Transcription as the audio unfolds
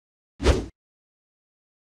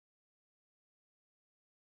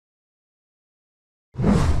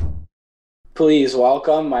Please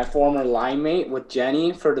welcome my former line mate with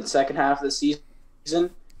Jenny for the second half of the season.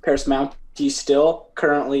 Paris Mountie still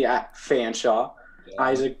currently at Fanshawe. Yeah.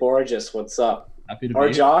 Isaac Borges, what's up? Happy to Or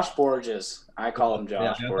be. Josh Borges. I call him Yeah,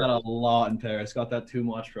 Josh I got Borges. that a lot in Paris. Got that too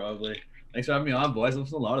much probably. Thanks for having me on, boys. I've listened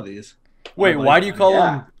to a lot of these. Wait, why do you call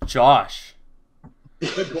him Josh?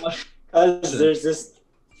 Good question. Because there's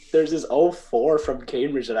this 04 from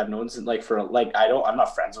Cambridge that I've known since I'm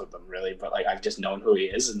not friends with him really, but like I've just known who he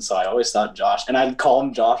is, and so I always thought Josh, and I'd call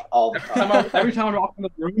him Josh all the time. Every time I walk in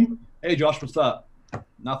the room, hey Josh, what's up?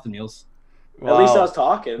 Nothing, Niels. At least I was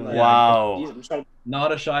talking. Like, Wow. I'm trying to,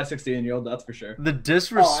 Not a shy 16-year-old, that's for sure. The I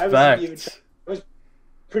disrespect. was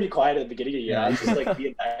pretty quiet at the beginning of the year. I was just like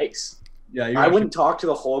being nice. Yeah, I wouldn't talk to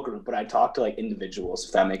the whole group, but I'd talk to like individuals,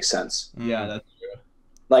 if that makes sense. Yeah, that's true.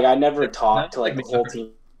 Like I never talked to like the whole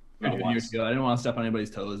team. at Junior once. year, I didn't want to step on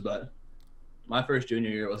anybody's toes, but my first junior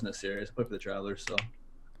year wasn't as serious. I played for the Travelers, so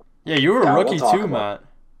Yeah, you were a Yeah, we'll rookie talk too, about- Matt.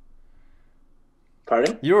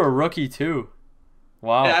 Pardon? You were a rookie too.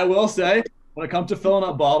 Wow. Hey, I will say, when it comes to filling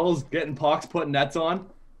up bottles, getting pucks, putting nets on,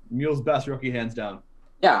 Mule's best rookie hands down.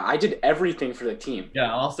 Yeah, I did everything for the team.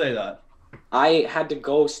 Yeah, I'll say that. I had to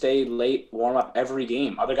go stay late, warm up every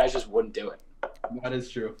game. Other guys just wouldn't do it. That is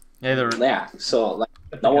true. Yeah, Yeah, so like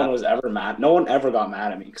no one was ever mad. No one ever got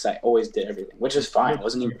mad at me because I always did everything, which is fine. It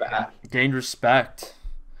wasn't even bad. gained respect.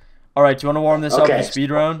 All right, do you want to warm this up Okay. with the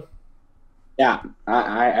speed round? Yeah,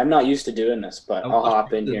 I'm not used to doing this, but I'll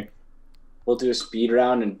hop in here. We'll do a speed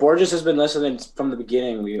round, and Borges has been listening from the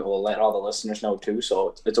beginning. We will let all the listeners know too,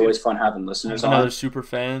 so it's always fun having listeners Another on. super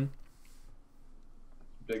fan.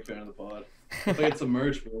 Big fan of the pod. I get some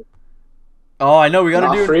merch, bro. Oh, I know. We got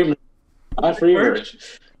Not to do. free, not free Merch?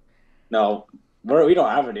 merch. No, we don't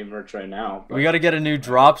have any merch right now. But We got to get a new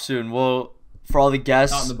drop soon. Well, for all the Not in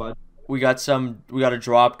guests, the budget. we got a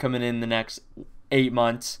drop coming in the next 8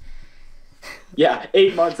 months. yeah,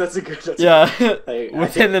 8 months. That's a good. That's Yeah, I within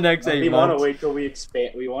think the next 8 we want to months. wait till we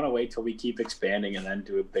expand. We want to wait till we keep expanding and then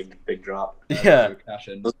do a big drop. Yeah, Cash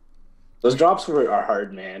in. Those drops are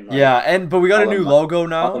hard, man. Like, yeah, but we got a all the new mo- logo all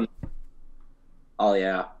now. the- Oh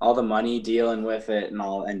yeah, all the money dealing with it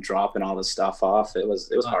and dropping all the stuff off. It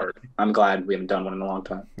was hard. I'm glad we haven't done one in a long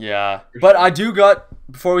time. Yeah, but I do got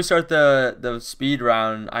before we start the speed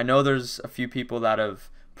round. I know there's a few people that have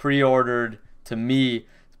pre-ordered to me,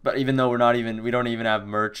 but even though we don't even have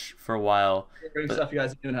merch for a while. Great stuff you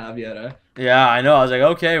guys don't even have yet, eh? Yeah, I know. I was like,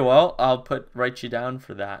 okay, well, I'll write you down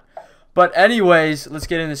for that. But anyways, let's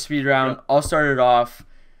get in the speed round. I'll start it off.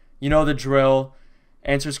 You know the drill.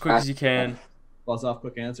 Answer as quick as you can. Buzz off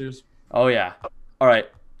quick answers. Oh yeah. All right.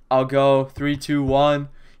 I'll go 3, 2, 1.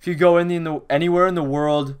 If you go anywhere in the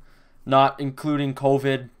world, not including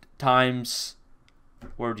COVID times,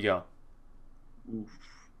 where would you go? Oof.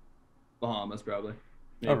 Bahamas, probably.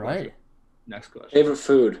 All right. Next question. Favorite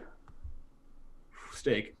food?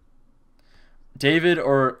 Steak. David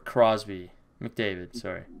or Crosby? McDavid,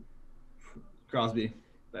 sorry. Crosby.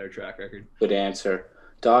 Better track record. Good answer.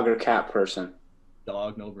 Dog or cat person?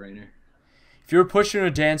 Dog, no brainer. If you were pushing a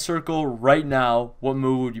dance circle right now, what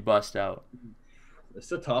move would you bust out? It's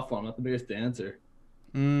a tough one. I'm not the biggest dancer.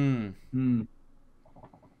 Hmm.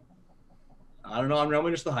 I don't know. I'm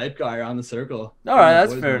normally just the hype guy around the circle. All right,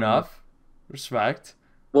 that's Boys fair want enough. Respect.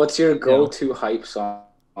 What's your go-to hype song?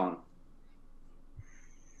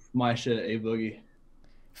 My shit, A Boogie. Or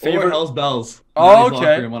Favorite. Hell's Bells. Oh, Maddie's okay.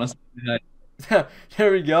 Locker Room on a Sunday night.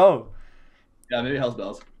 There we go. Yeah, maybe Hell's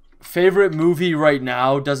Bells. Favorite movie right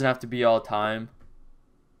now doesn't have to be all time.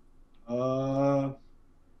 Grown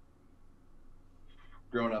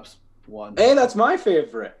Ups. 1. Hey, that's my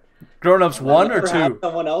favorite. Grown Ups 1 or Never had 2?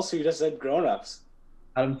 Someone else who just said grown-ups.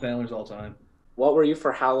 Adam Sandler's all time. What were you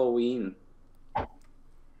for Halloween?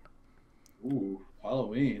 Ooh,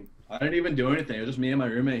 Halloween. I didn't even do anything. It was just me and my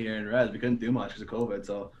roommate here in Res. We couldn't do much because of COVID,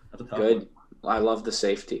 so that's a tough Good. one. I love the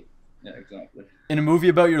safety. Yeah, exactly. In a movie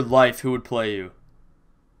about your life, who would play you?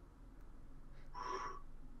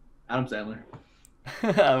 Adam Sandler.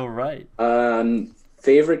 All right.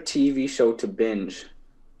 Favorite TV show to binge?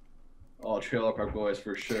 Oh, Trailer Park Boys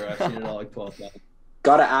for sure. I've seen it all like 12 times.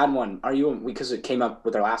 Gotta add one. Are you because it came up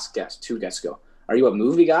with our last guest 2 guests ago? Are you a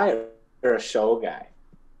movie guy or a show guy?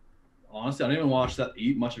 Honestly, I don't even watch that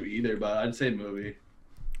much of either, but I'd say movie. I can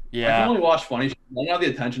Yeah. only watch funny shit. I don't have the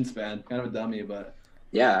attention span. Kind of a dummy, but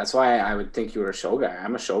Yeah, that's why I would think you were a show guy.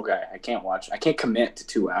 I'm a show guy. I can't commit to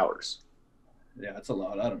 2 hours. yeah, it's a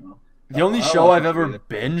lot. I don't know. The only I don't show watch I've much ever either.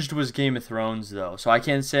 binged was Game of Thrones, though, so I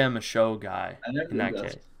can't say I'm a show guy I never in that did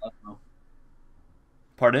case. I don't know.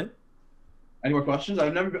 Pardon? Any more questions?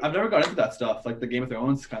 I've never got into that stuff, like the Game of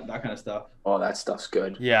Thrones, that kind of stuff. Oh, that stuff's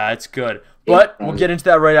good. Yeah, it's good. But we'll get into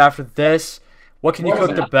that right after this. What can you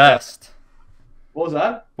cook the best? What was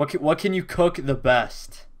that? What can you cook the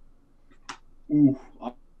best? Ooh,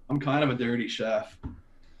 I'm kind of a dirty chef.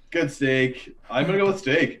 Good steak. I'm gonna go with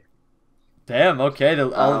steak. Damn. Okay.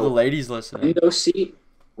 All of the ladies listening.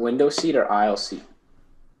 Window seat or aisle seat?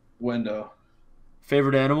 Window.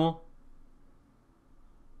 Favorite animal?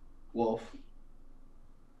 Wolf.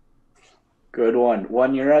 Good one.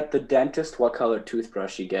 When you're at the dentist, what color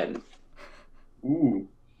toothbrush you getting? Ooh,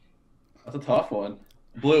 that's a tough one.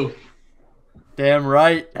 Blue. Damn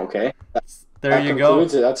right. Okay. There you go.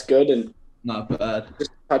 That's good. And not bad.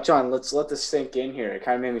 Just touch on. Let's let this sink in here. It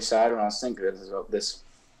kind of made me sad when I was thinking about this.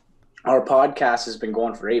 Our podcast has been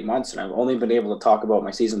going for 8 months, and I've only been able to talk about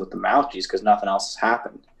my season with the Mounties because nothing else has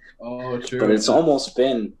happened. Oh, true. But it's almost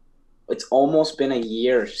been a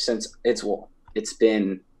year since it's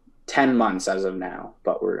been 10 months as of now,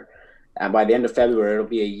 but by the end of February, it'll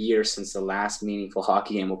be a year since the last meaningful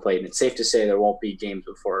hockey game we played. And it's safe to say there won't be games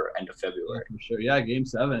before end of February. Yeah, for sure. Yeah, Game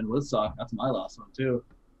 7, Woodstock. That's my last one, too.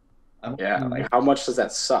 Yeah, like how much does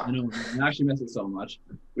that suck? I know. I actually miss it so much.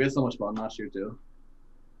 We had so much fun last year, too.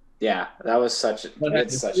 Yeah, that was such a... But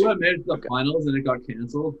if we had made it to the finals and it got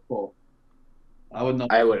canceled, well, I would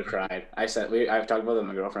not. I would have cried. I've talked about it with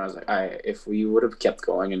my girlfriend. I was like, if we would have kept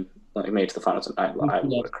going and made it to the finals, I would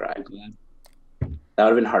have cried. That would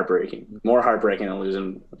have been heartbreaking. More heartbreaking than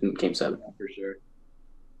losing in Game 7. Yeah, for sure.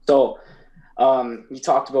 So, you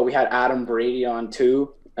talked about we had Adam Brady on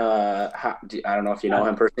too. I don't know if you know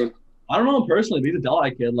him personally. I don't know him personally, but he's a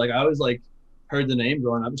Delhi kid. Like, I always heard the name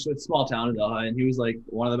growing up. It's a small town in Delhi, and he was like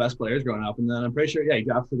one of the best players growing up. And then I'm pretty sure, he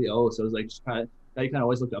drafted for the O, so it was like just kind of that you kind of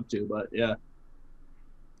always looked up to. But yeah.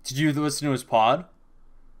 Did you listen to his pod?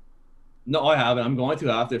 No, I haven't. I'm going to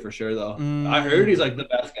after for sure, though. I heard he's like the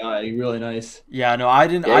best guy. He's really nice. Yeah, no, I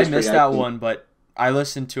didn't. I missed that one, but I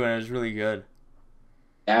listened to it and it was really good.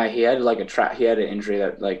 Yeah, he had he had an injury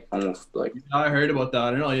that almost I heard about that.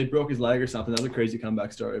 I don't know. He broke his leg or something. That was a crazy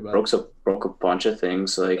comeback story. But broke a bunch of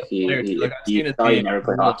things. Like he thought he never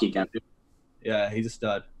played hockey again. Yeah, he's a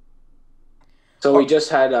stud. So we just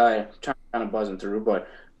had trying to kind of buzzing through, but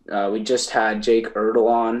we just had Jake Ertl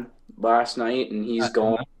on last night, and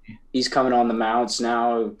he's coming on the mounts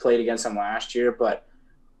now. We played against him last year, but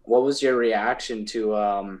what was your reaction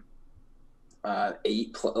to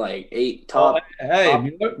eight top?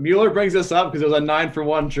 Hey, Mueller brings this up because it was a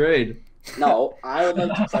 9-for-1 trade. No, I would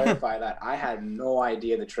like to clarify that. I had no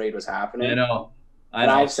idea the trade was happening. I know.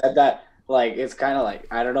 I've said that, it's kind of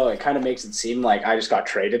I don't know, it kind of makes it seem like I just got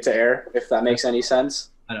traded to Air, if that makes any sense.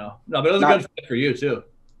 I know. No, but it was a good fit for you, too.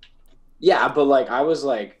 Yeah, but I was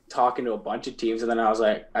talking to a bunch of teams, and then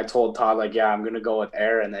I told Todd yeah, I'm gonna go with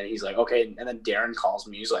Air, and then he's like, okay, and then Darren calls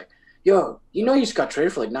me, he's like, yo, you just got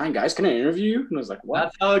traded for 9 guys, can I interview you? And I was like, what?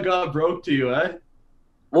 That's how it got broke to you, eh?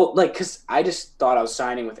 Well, because I just thought I was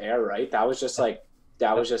signing with Air, right? That was just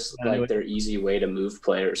their easy way to move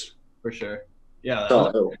players. For sure. Yeah.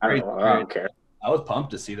 So, I don't care. I was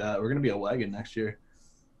pumped to see that. We're gonna be a wagon next year.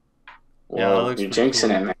 Well, you're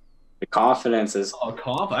jinxing it, man. The confidence is. I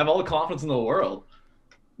have all the confidence in the world.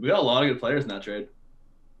 We got a lot of good players in that trade.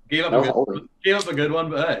 Gave up a good one,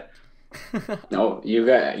 but hey. No, you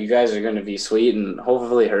guys are going to be sweet, and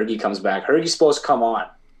hopefully Hergy comes back. Hergy's supposed to come on.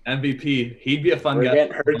 MVP. He'd be a fun guy.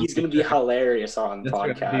 Hergy's going to be hilarious on the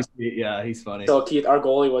podcast. Yeah, he's funny. So, Keith, our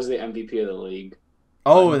goalie was the MVP of the league.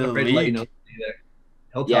 Oh, the league?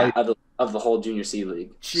 He'll tell you. Of the whole Junior C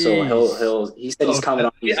league. Jeez. So he said he's coming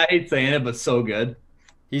on. I hate saying it, but so good.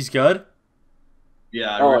 He's good?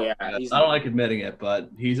 Yeah. Yeah. I don't like admitting it, but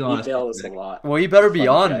he's on. He failed us a lot. Well, he better be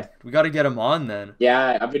on. Guy. We got to get him on then.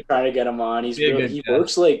 Yeah, I've been trying to get him on. He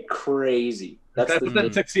works like crazy. That's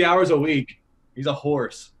 60 hours a week. He's a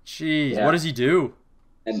horse. Jeez, what does he do?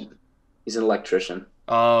 And he's an electrician.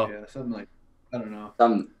 Oh. Yeah, something I don't know.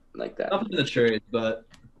 Something like that. Nothing in the trades, but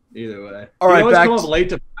either way. All right, back. Come up late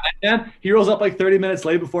to practice. He rolls up 30 minutes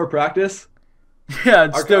late before practice. Yeah,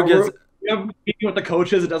 it still gets. We have a meeting with the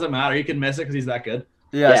coaches. It doesn't matter. He can miss it because he's that good.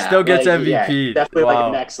 Yeah, still gets MVP. Yeah,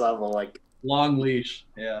 definitely next level. Long leash.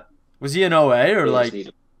 Yeah. Was he an OA or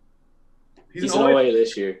He's an OA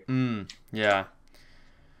this year. Yeah.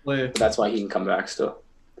 That's why he can come back still.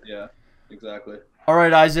 Yeah, exactly. All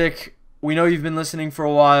right, Isaac. We know you've been listening for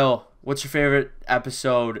a while. What's your favorite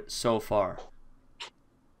episode so far?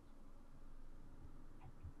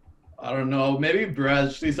 I don't know. Maybe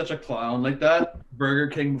Brad's he's such a clown like that. Burger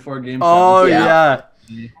King before Game 7. Oh, yeah.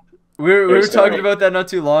 We were talking about that not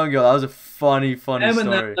too long ago. That was a funny story.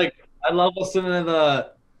 Then, I love listening to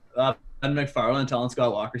the McFarland telling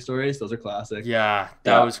Scott Walker stories. Those are classic. Yeah,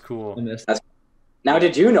 that was cool. Now,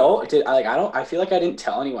 did you know? I feel like I didn't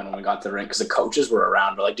tell anyone when we got to the rink because the coaches were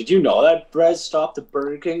around. But like, did you know that Brez stopped the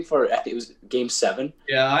Burger King for? I think it was Game 7.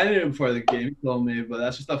 Yeah, I knew before the game. He told me, but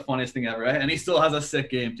that's just the funniest thing ever. Right? And he still has a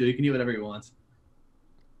sick game too. He can eat whatever he wants.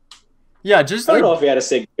 Yeah, just I don't know if he had a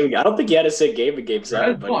sick game. I don't think he had a sick game in Game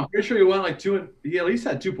 7. But I'm pretty sure he won like 2. He at least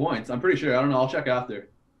had 2 points. I'm pretty sure. I don't know. I'll check after.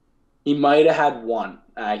 He might have had 1.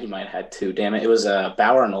 He might have had 2. Damn it! It was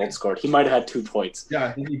Bauer and Old scored. He might have had 2 points. Yeah,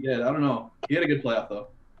 I think he did. I don't know. He had a good playoff though.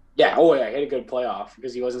 Yeah. Oh yeah, he had a good playoff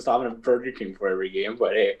because he wasn't stopping at Burger King for every game.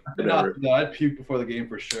 But hey, whatever. No, I'd puke before the game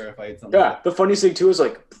for sure if I ate something. Yeah. The funniest thing too is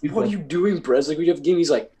like, what are you doing, Brez? Like we have the game.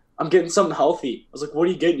 He's like, I'm getting something healthy. I was like, what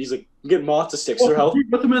are you getting? He's like, I'm getting matzo sticks. They're healthy. You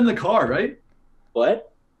put them in the car, right?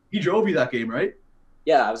 What? He drove you that game, right?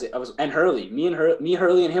 Yeah, I was, and Hurley. Me,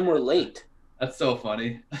 Hurley, and him were late. That's so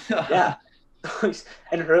funny. Yeah.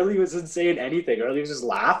 And Hurley wasn't saying anything. Hurley was just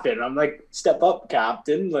laughing. I'm like, step up,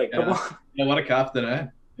 Captain. Like, come on. Yeah, what a captain, eh?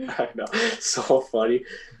 I know. So funny.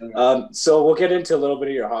 So we'll get into a little bit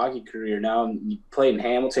of your hockey career now. You played in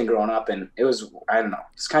Hamilton growing up, and it was, I don't know,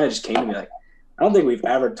 this kind of just came to me like, I don't think we've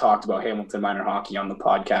ever talked about Hamilton minor hockey on the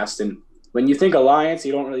podcast. And when you think Alliance,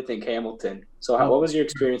 you don't really think Hamilton. So what was your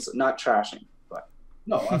experience? Not trashing, but.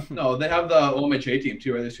 No, they have the OMHA team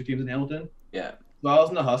too, right? There's 2 teams in Hamilton. Yeah. So I was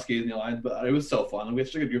in the Huskies in the Alliance, but it was so fun. We had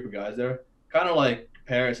such a good group of guys there. Kind of like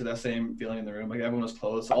parents had that same feeling in the room. Like everyone was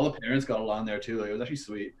close. All the parents got along there too. Like, it was actually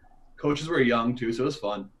sweet. Coaches were young too, so it was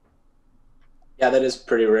fun. Yeah, that is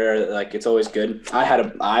pretty rare. Like it's always good.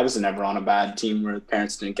 I was never on a bad team where the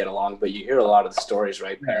parents didn't get along, but you hear a lot of the stories,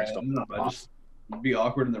 right? Parents don't. I just be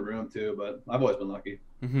awkward in the room too, but I've always been lucky.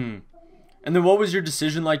 Mm-hmm. And then what was your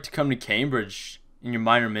decision like to come to Cambridge in your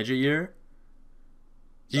minor midget year?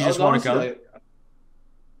 Did you just want to come?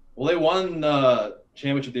 Well, they won the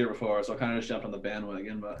championship the year before, so I kind of just jumped on the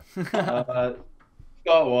bandwagon. But Scott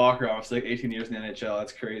Walker, obviously, like 18 years in the NHL,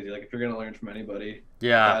 that's crazy. Like, if you're going to learn from anybody at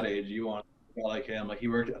that age, you want a guy like him. Like, he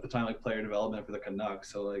worked at the time like player development for the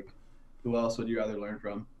Canucks, so, like, who else would you rather learn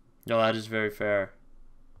from? No, that is very fair.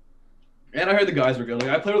 And I heard the guys were good.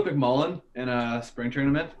 Like, I played with McMullen in a spring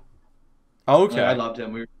tournament. Oh, okay. Like, I loved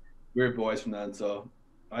him. We were boys from then, so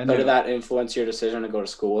I know. So did that influence your decision to go to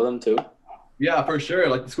school with him, too? Yeah, for sure.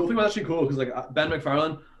 Like, the school thing was actually cool because, like, Ben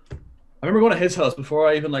McFarland, I remember going to his house before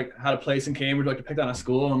I even, like, had a place in Cambridge, like, to pick on a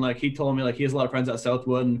school. And, like, he told me, like, he has a lot of friends at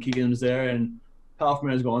Southwood and Keegan was there and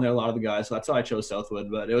Kaufman was going there, a lot of the guys. So that's how I chose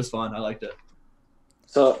Southwood. But it was fun. I liked it.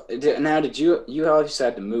 So now did you obviously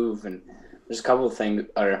had to move and there's a couple of things,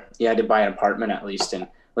 or you had to buy an apartment at least. And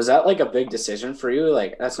was that, like, a big decision for you?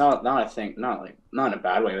 Like, that's not a thing, not in a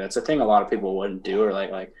bad way, but that's a thing a lot of people wouldn't do, or,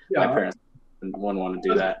 like my parents wouldn't want to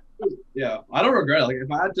do that. Yeah, I don't regret it. Like,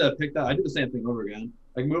 if I had to pick that, I'd do the same thing over again.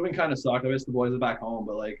 Like, moving kind of sucked. I miss the boys back home,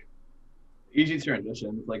 but, like, easy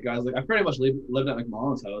transition. Like, guys, like, I pretty much lived at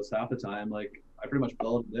McMullen's house half the time. Like, I pretty much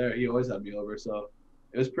built there. He always had me over, so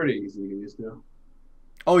it was pretty easy to get used to.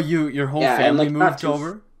 Oh, your whole family moved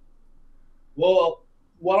over? Well,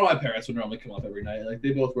 one of my parents would normally come up every night. Like,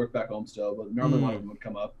 they both work back home still, but normally one of them would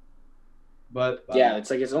come up. But yeah,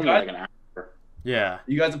 it's only like an hour. Yeah.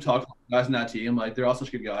 You guys have talked to guys in that team. Like, they're all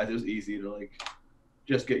such good guys. It was easy to, like,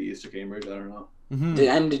 just get used to Cambridge. I don't know.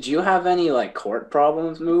 Mm-hmm. Did you have any, like, court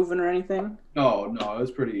problems moving or anything? No, it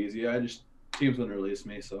was pretty easy. Teams wouldn't release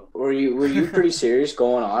me, so. Were you pretty serious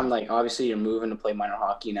going on? Like, obviously you're moving to play minor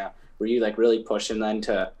hockey now. Were you, like, really pushing then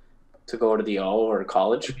to go to the O or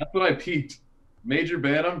college? That's when I peaked. Major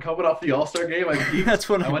Bantam coming off the All-Star game. I peaked. That's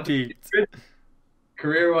when I peaked.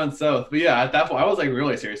 Career went south. But yeah, at that point, I was, like,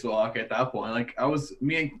 really serious about hockey at that point. Like,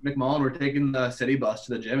 me and McMullen were taking the city bus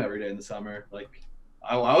to the gym every day in the summer. Like,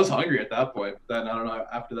 I was hungry at that point. But then, I don't know,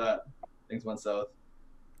 after that, things went south.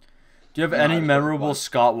 Do you have any memorable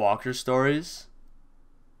Scott Walker stories?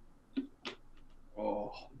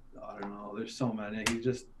 Oh, I don't know. There's so many.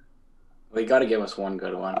 Well, you got to give us one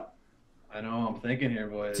good one. I know. I'm thinking here,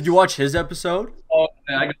 boys. Did you watch his episode? Oh,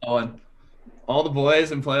 yeah, I got one. All the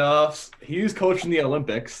boys in playoffs. He was coaching the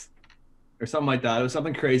Olympics or something like that. It was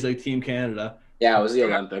something crazy like Team Canada. Yeah, it was the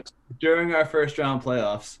Olympics. During our first round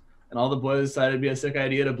playoffs, and all the boys decided it'd be a sick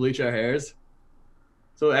idea to bleach our hairs.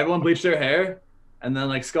 So everyone bleached their hair, and then,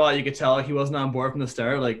 like, Scott, you could tell he wasn't on board from the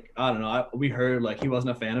start. Like, I don't know, we heard, like, he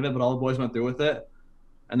wasn't a fan of it, but all the boys went through with it.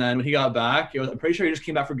 And then when he got back, I'm pretty sure he just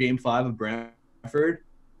came back for Game 5 of Brantford.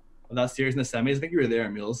 That series in the semis. I think you were there,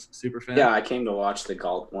 Mules. Super fan. Yeah, I came to watch the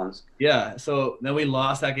golf ones. Yeah, so then we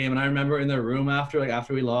lost that game, and I remember in the room after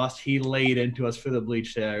we lost, he laid into us for the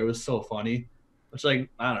bleached hair. It was so funny. Which, like,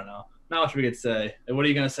 I don't know. Not much we could say. And what are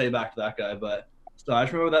you going to say back to that guy? But So I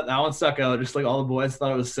just remember that one stuck out. Just like all the boys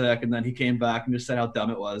thought it was sick, and then he came back and just said how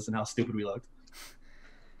dumb it was and how stupid we looked.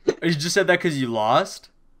 You just said that because you lost,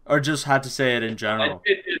 or just had to say it in general?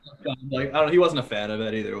 Like I don't know, he wasn't a fan of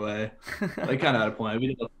it either way. Like kind of had a point. We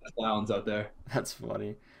did look like clowns out there. That's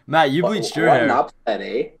funny. Matt, you bleached your what hair. an upset,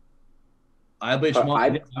 eh? I bleached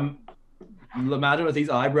imagine with these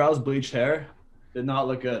eyebrows, bleached hair, did not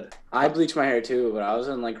look good. I bleached my hair too, but I was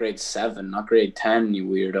in like grade 7, not grade 10. You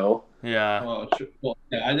weirdo. Yeah. Oh, true. Well,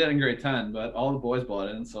 yeah, I did in grade 10, but all the boys bought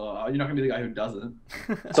in, so you're not gonna be the guy who doesn't.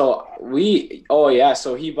 So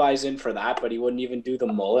so he buys in for that, but he wouldn't even do the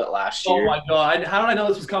mullet last year. Oh my god! How did I know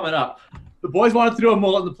this was coming up? The boys wanted to do a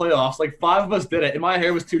mullet in the playoffs. Like 5 of us did it, and my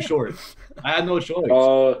hair was too short. I had no choice.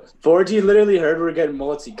 Oh, Borgie literally heard we were getting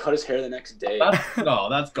mullets. He cut his hair the next day.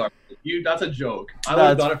 That's garbage. That's a joke. I would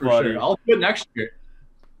have done it for sure. I'll do it next year.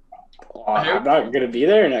 Oh, I'm not gonna be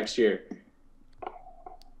there next year.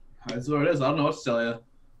 That's what it is. I don't know what to tell you.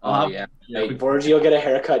 Yeah. Hey, Borgie will get a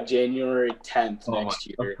haircut January 10th next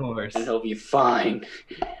year. Of course. And he'll be fine.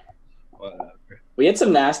 Whatever. We had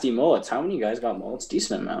some nasty mullets. How many guys got mullets?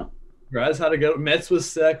 Decent amount. Graz had to go. Mitz was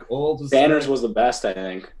sick. Old was Banner's sick. was the best, I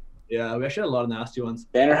think. Yeah, we actually had a lot of nasty ones.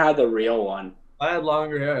 Banner had the real one. If I had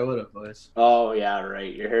longer hair, I would have, boys. Oh, yeah,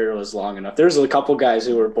 right. Your hair was long enough. There's a couple guys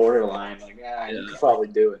who were borderline. Like, you could probably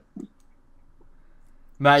do it.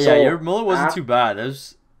 Matt, So, your mullet wasn't too bad.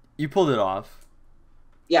 You pulled it off.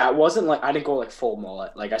 Yeah, it wasn't like I didn't go like full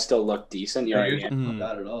mullet. Like I still looked decent. You know what I mean?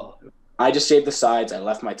 Not bad at all. I just shaved the sides. I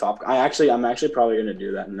left my top. I'm actually probably gonna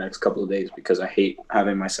do that in the next couple of days because I hate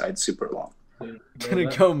having my sides super long.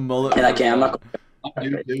 Gonna go mullet. And I can't. I'm not.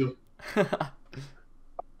 You do. I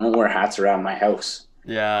don't wear hats around my house.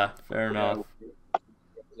 Yeah, fair enough.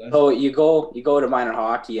 So you go to minor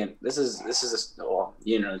hockey, and this is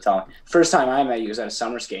you know, tell me. First time I met you was at a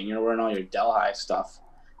summer skate. You're wearing all your Delhi stuff.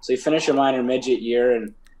 So you finish your minor midget year,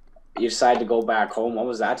 and you decide to go back home. What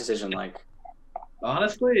was that decision like?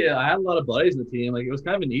 Honestly, yeah, I had a lot of buddies in the team. Like it was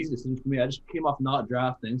kind of an easy decision for me. I just came off not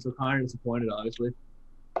drafting, so kind of disappointed, obviously.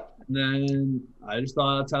 And then I just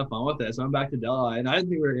thought let's have fun with it. So I'm back to Delhi, and I didn't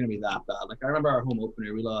think we were gonna be that bad. Like I remember our home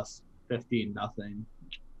opener, we lost 15-0,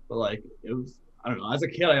 but like it was. I don't know. As a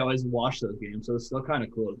kid, I always watched those games, so it was still kind of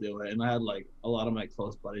cool to do it. And I had like a lot of my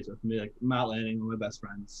close buddies with me, like Matt Lanning, one of my best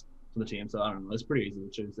friends from the team. So I don't know. It's pretty easy to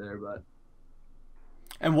choose there, but.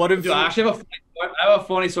 And what if I actually have a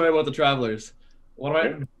funny story about the Travelers. One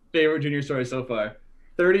of my favorite junior stories so far.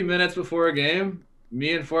 30 minutes before a game,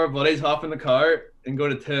 me and 4 buddies hop in the car and go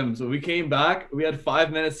to Tim's. When we came back, we had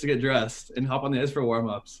 5 minutes to get dressed and hop on the ice for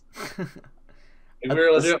warm-ups. And we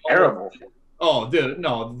were legit terrible. Oh, dude,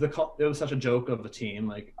 no, it was such a joke of the team.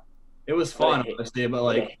 Like, it was fun, obviously, but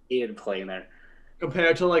like, I hated playing there.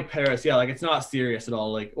 Compared to like Paris, yeah, like it's not serious at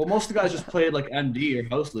all. Like, well, most of the guys just played like MD or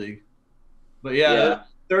house league, but yeah.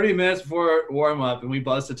 30 minutes before warm up, and we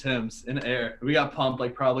buzzed to Tim's in the air. We got pumped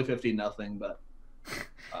like probably 15-0, but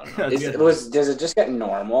I don't know. Does it just get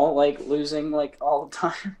normal like losing like all the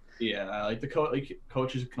time? Yeah, like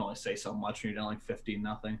coaches can only say so much when you're down like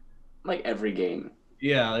 15-0. Like every game.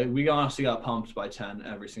 Yeah, like we honestly got pumped by 10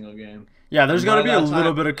 every single game. Yeah, there's got to be a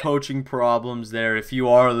little bit of coaching problems there if you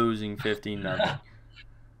are losing 15-0.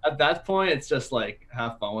 At that point, it's just like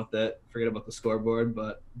have fun with it. Forget about the scoreboard,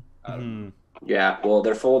 but I don't know. Yeah, well,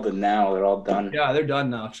 they're folded now. They're all done. Yeah, they're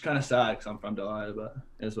done now. It's kind of sad because I'm from Delhi, but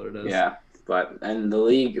it is what it is. Yeah, and the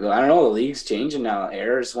league, I don't know, the league's changing now.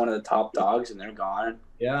 Air is one of the top dogs, and they're gone.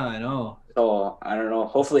 Yeah, I know. So, I don't know.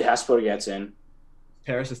 Hopefully, Hesper gets in.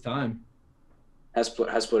 Paris' time.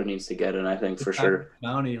 Hesper needs to get in, I think, for sure.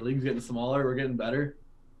 Mountie, the league's getting smaller. We're getting better.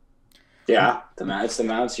 Yeah, it's the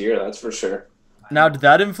Mounts here, that's for sure. Now, did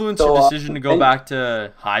that influence your decision to go back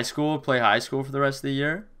to high school, play high school for the rest of the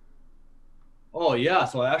year? Oh, yeah.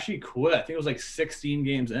 So I actually quit. I think it was like 16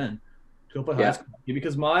 games in to go play high school.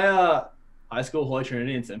 Because my high school, Holy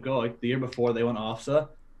Trinity and Simcoe, like the year before, they went OFSA,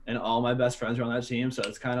 and all my best friends were on that team. So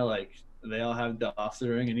it's kind of like they all have the OFSA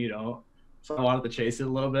ring and you don't. So I wanted to chase it a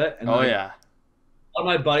little bit. And yeah. All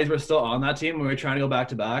my buddies were still on that team. We were trying to go back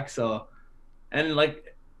to back. So, and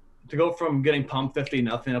like to go from getting pumped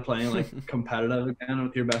 50-0 to playing like competitive again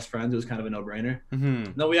with your best friends, it was kind of a no-brainer.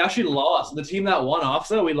 Mm-hmm. No, we actually lost. The team that won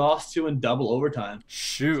OFSA, we lost to in double overtime.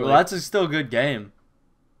 Shoot, so, well, that's still a good game.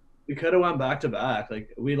 We could have went back to back.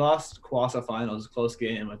 Like we lost Quasa finals, close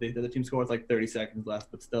game. I think the team scored with like 30 seconds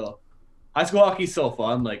left, but still, high school hockey's so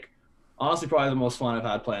fun. Like honestly, probably the most fun I've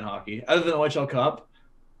had playing hockey, other than OHL Cup.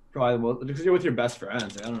 Probably the most because you're with your best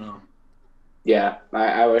friends. I don't know. Yeah,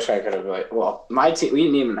 I wish I could have. Well, my team, we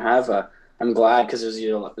didn't even have a. I'm glad because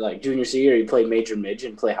it was like junior senior, you played major midget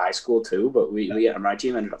and play high school too. But my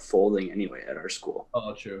team ended up folding anyway at our school.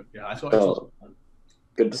 Oh, true. Yeah, high school.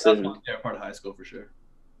 Good decision. That's my favorite part of high school for sure.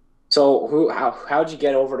 So how'd you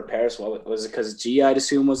get over to Paris? What was it? Because G, I'd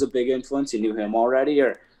assume, was a big influence. You knew him already,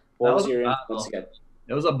 or what was your influence again?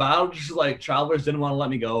 It was a battle. Just like travelers didn't want to let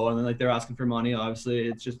me go, and then like they're asking for money. Obviously,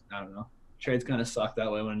 it's just I don't know. Trades kind of suck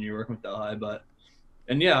that way when you're working with Delhi, but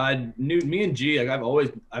and yeah, I knew me and G. Like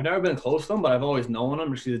I've never been close to them, but I've always known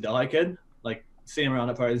him. Just he's a Delhi kid, like seeing him around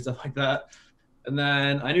at parties and stuff like that. And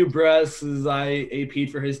then I knew Brez because I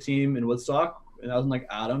AP'd for his team in Woodstock, and that was like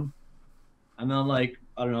Adam. And then like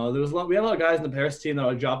I don't know, we had a lot of guys in the Paris team that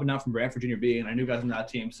were dropping down from Brantford Junior B, and I knew guys in that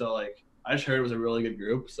team. So like I just heard it was a really good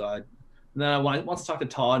group. So and then when I once talked to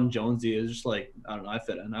Todd and Jonesy, it was just like I don't know, I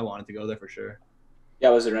fit in. I wanted to go there for sure. Yeah,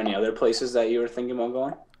 was there any other places that you were thinking about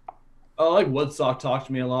going? Oh, like Woodstock talked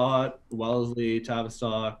to me a lot. Wellesley,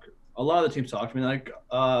 Tavistock, a lot of the teams talked to me. Like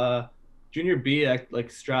Junior B, like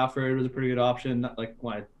Stratford was a pretty good option. Like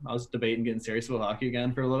when I was debating getting serious about hockey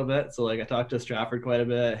again for a little bit, so like I talked to Stratford quite a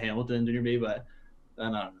bit, Hamilton, Junior B, but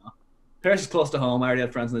then I don't know. Paris is close to home. I already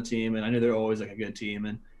had friends on the team, and I knew they were always like a good team.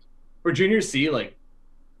 And for Junior C, like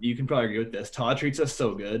you can probably agree with this. Todd treats us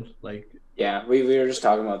so good. Like yeah, we were just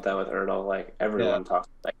talking about that with Erdo. Like everyone talks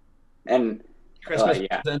like, and Christmas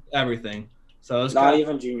presents everything. So it's not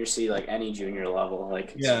even Junior C, like any junior level.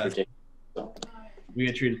 Like it's ridiculous. So. We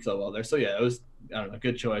get treated so well there. So yeah, it was I don't know,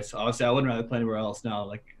 good choice. Obviously, I wouldn't rather play anywhere else now.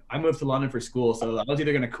 Like I moved to London for school, so I was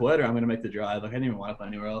either gonna quit or I'm gonna make the drive. Like I didn't even want to play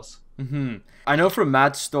anywhere else. Mm-hmm. I know from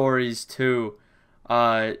Matt's stories too.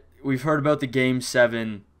 We've heard about the Game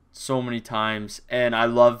 7 so many times, and I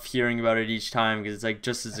love hearing about it each time because it's like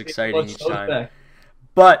just as exciting each time.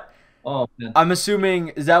 But I'm assuming,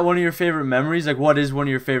 is that one of your favorite memories? Like, what is one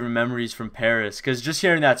of your favorite memories from Paris? Because just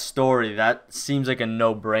hearing that story, that seems like a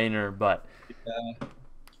no-brainer. But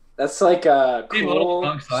that's like a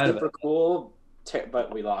cool, super cool.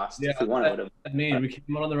 But we lost. Yeah, if we wanted to. I mean, we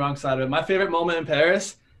came out on the wrong side of it. My favorite moment in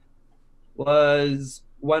Paris was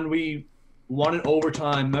when we won in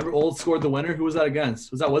overtime. Remember, Old scored the winner. Who was that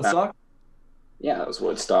against? Was that Woodstock? Yeah, it was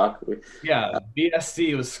Woodstock. Yeah,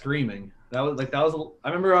 BSC was screaming. That was. I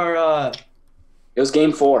remember our. It was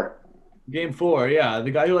Game 4. Game 4, yeah.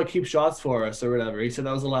 The guy who like keeps shots for us or whatever. He said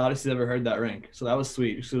that was the loudest he's ever heard that rink. So that was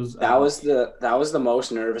sweet. That was the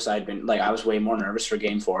most nervous I'd been. Like I was way more nervous for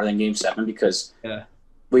Game 4 than Game 7 because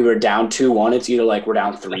we were down 2-1. It's either like we're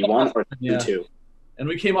down 3-1 or 2-2. And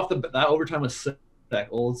we came off that overtime was sick.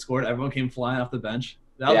 Old scored. Everyone came flying off the bench.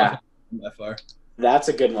 That was by far. That's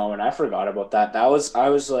a good moment. I forgot about that. I was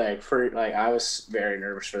very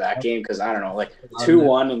nervous for that game because I don't know, like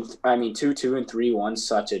 2-1 and 2-2 and 3-1,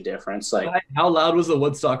 such a difference. Like how loud was the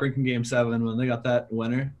Woodstock rink in Game 7 when they got that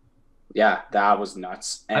winner? Yeah, that was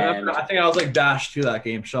nuts. And I think I was like dashed to that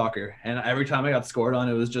game, shocker. And every time I got scored on,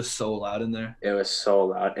 it was just so loud in there. It was so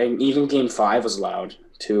loud, and even Game 5 was loud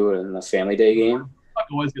too in the Family Day game.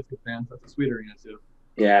 Always gets good fans. That's a sweet arena too.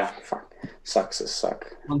 Yeah, fuck. Sucks to suck.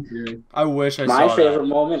 I wish I saw my favorite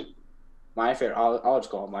moment. My favorite. I'll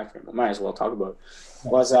just go with my favorite. Might as well talk about it.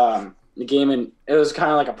 Was the game, and it was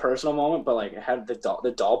kind of like a personal moment, but like it had the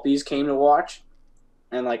Dalpies came to watch,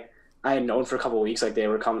 and like I had known for a couple of weeks like they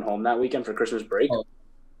were coming home that weekend for Christmas break, and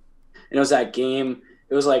it was that game.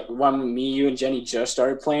 It was like when me, you, and Jenny just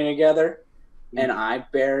started playing together. And I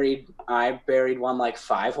buried one like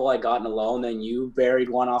 5-hole I got in a low, and then you buried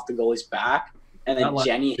one off the goalie's back, and then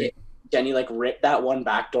Jenny like ripped that one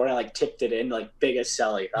back door and like tipped it in like biggest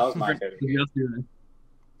celly. That was my favorite.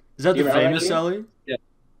 Is that the famous celly? Yeah,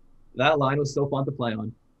 that line was so fun to play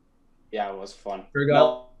on. Yeah, it was fun. For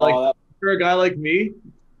a guy like me,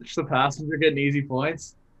 just the passenger getting easy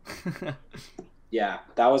points. Yeah,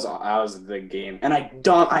 that was a big game, and I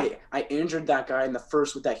injured that guy in the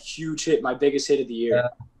first with that huge hit, my biggest hit of the year.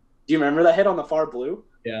 Yeah. Do you remember that hit on the far blue?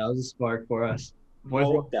 Yeah, it was a spark for us. Boys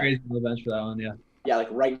were crazy on the bench for that one. Yeah. Yeah, like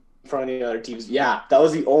right in front of the other teams. Yeah, that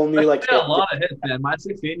was the only like. I had a lot of hits, man. My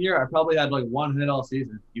 16 year, I probably had like one hit all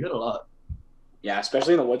season. You hit a lot. Yeah,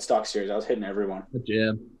 especially in the Woodstock series, I was hitting everyone. The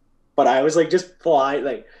jam. But I was like just fly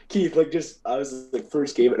like Keith like just I was like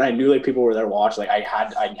first game and I knew like people were there watching. Like I had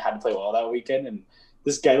to play well that weekend, and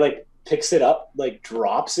this guy like picks it up, like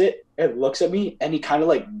drops it and looks at me, and he kind of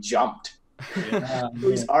like jumped. Yeah,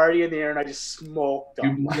 he's already in the air, and I just smoked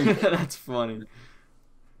him. That's funny.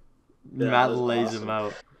 Yeah, Matt lays awesome. Him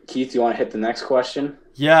out. Keith, you want to hit the next question?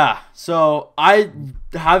 Yeah. So I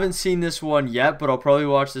haven't seen this one yet, but I'll probably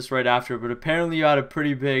watch this right after. But apparently you had a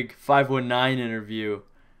pretty big 519 interview.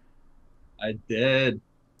 I did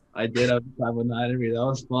have a 519 interview. That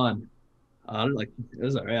was fun. It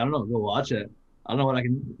was all right. I don't know. Go watch it. I don't know what I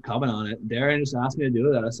can comment on it. Darren just asked me to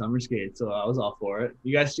do it at a summer skate, so I was all for it.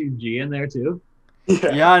 You guys see G in there too?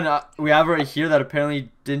 Yeah, and we have right here that apparently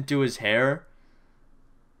didn't do his hair.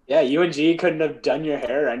 Yeah, you and G couldn't have done your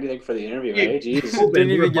hair or anything for the interview, eh? Jeez.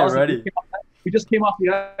 Didn't even get ready. We just came off the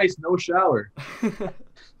ice, no shower.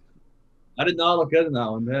 I did not look good in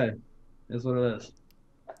that one. Hey, that's what it is.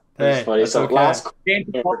 Hey, funny. that's So okay.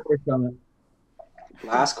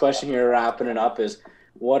 last question here, wrapping it up, is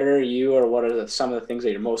what are some of the things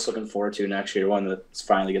that you're most looking forward to next year when the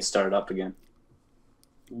finally gets started up again?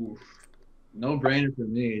 Oof. No brainer for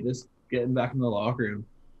me. Just getting back in the locker room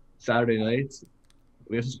Saturday nights.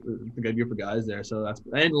 We have a good group of guys there, so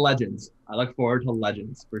and Legends. I look forward to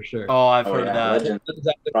Legends for sure. Oh, I've heard of that. Legends.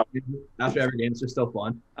 After every game, it's just still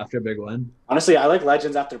fun. After a big win. Honestly, I like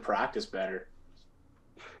Legends after practice better.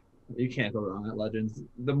 You can't go wrong at Legends.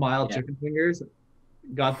 The mild chicken fingers,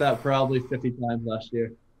 got that probably 50 times last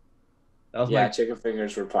year. That was chicken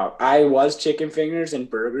fingers were pop. I was chicken fingers and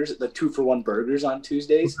burgers, the 2-for-1 burgers on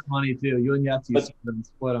Tuesdays. Money too. You and Yahtzee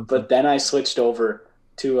split them. But then I switched over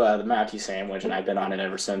to the Matthew sandwich, and I've been on it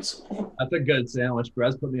ever since. That's a good sandwich.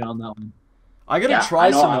 Brez put me on that one. I gotta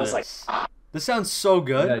try some of this. This sounds so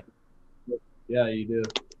good. Yeah, you do.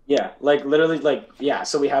 Yeah, like literally,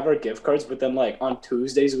 so we have our gift cards, but then like on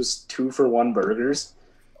Tuesdays it was 2-for-1 burgers.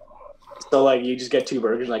 So like you just get 2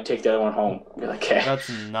 burgers and like take the other one home. You're like, okay. That's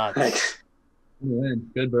nuts.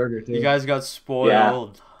 Good burger too. You guys got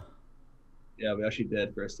spoiled. Yeah, we actually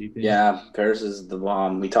did for a C team. Yeah, Paris is the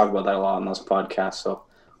bomb. We talk about that a lot on those podcasts. So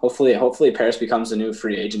hopefully Paris becomes the new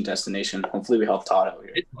free agent destination. Hopefully we help Todd out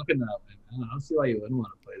here. It's looking that way, man. I don't see why you wouldn't want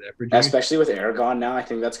to play there. Especially with Aragon now, I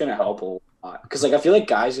think that's gonna help a lot. Because like I feel like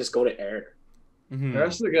guys just go to Air. Mm-hmm.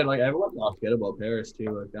 Paris is good. Like everyone talks good about Paris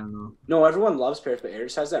too. Like I don't know. No, everyone loves Paris, but Air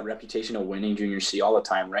just has that reputation of winning Junior C all the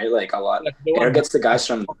time, right? Like a lot. Air gets the guys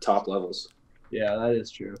from the top levels. Yeah, that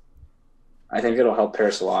is true. I think it'll help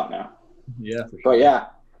Paris a lot now. Yeah, for sure. But yeah,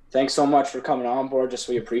 thanks so much for coming on board.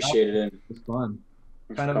 We appreciate it. It's fun.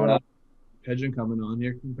 Kind of a pigeon coming on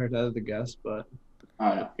here compared to other guests, but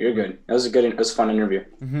oh no, you're good. It was a fun interview.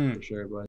 For sure, but.